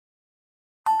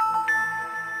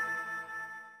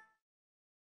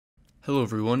Hello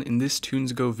everyone, in this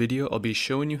Tunes Go video I'll be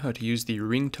showing you how to use the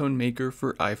Ringtone Maker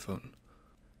for iPhone.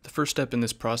 The first step in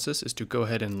this process is to go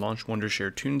ahead and launch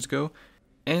Wondershare Tunes Go,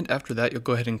 and after that you'll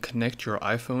go ahead and connect your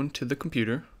iPhone to the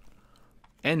computer.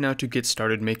 And now to get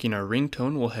started making our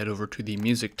ringtone, we'll head over to the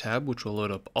Music tab, which will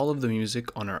load up all of the music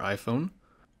on our iPhone.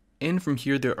 And from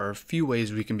here there are a few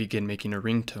ways we can begin making a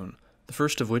ringtone. The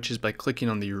first of which is by clicking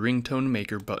on the Ringtone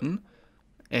Maker button,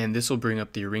 and this will bring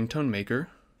up the Ringtone Maker.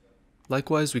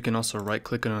 Likewise, we can also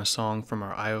right-click on a song from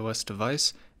our iOS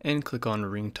device and click on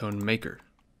Ringtone Maker.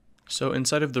 So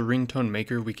inside of the Ringtone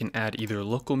Maker, we can add either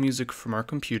local music from our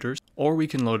computers, or we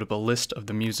can load up a list of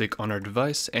the music on our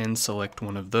device and select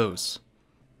one of those.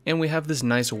 And we have this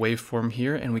nice waveform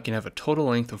here, and we can have a total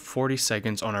length of 40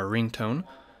 seconds on our ringtone.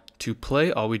 To play,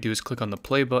 all we do is click on the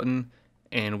play button,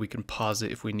 and we can pause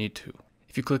it if we need to.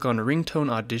 If you click on Ringtone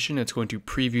Audition, it's going to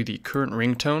preview the current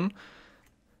ringtone.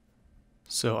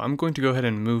 So I'm going to go ahead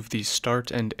and move the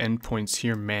start and end points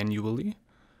here manually.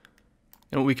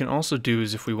 And what we can also do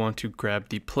is if we want to grab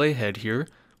the playhead here,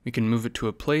 we can move it to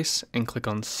a place and click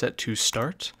on Set to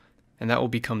Start, and that will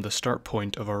become the start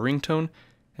point of our ringtone.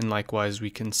 And likewise,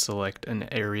 we can select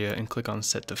an area and click on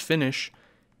Set to Finish,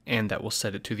 and that will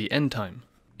set it to the end time.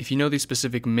 If you know the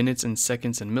specific minutes and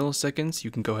seconds and milliseconds,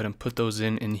 you can go ahead and put those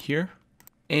in here.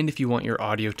 And if you want your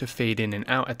audio to fade in and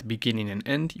out at the beginning and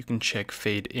end, you can check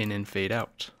Fade In and Fade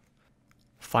Out.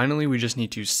 Finally, we just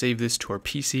need to save this to our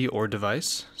PC or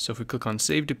device. So if we click on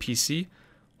Save to PC,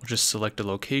 we'll just select a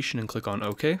location and click on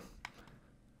OK.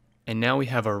 And now we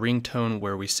have our ringtone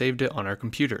where we saved it on our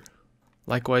computer.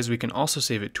 Likewise, we can also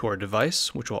save it to our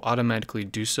device, which will automatically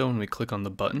do so when we click on the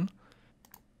button.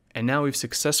 And now we've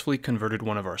successfully converted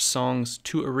one of our songs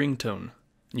to a ringtone.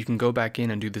 You can go back in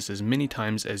and do this as many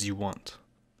times as you want.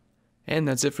 And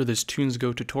that's it for this Tunes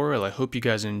Go tutorial. I hope you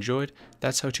guys enjoyed.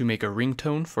 That's how to make a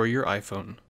ringtone for your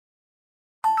iPhone.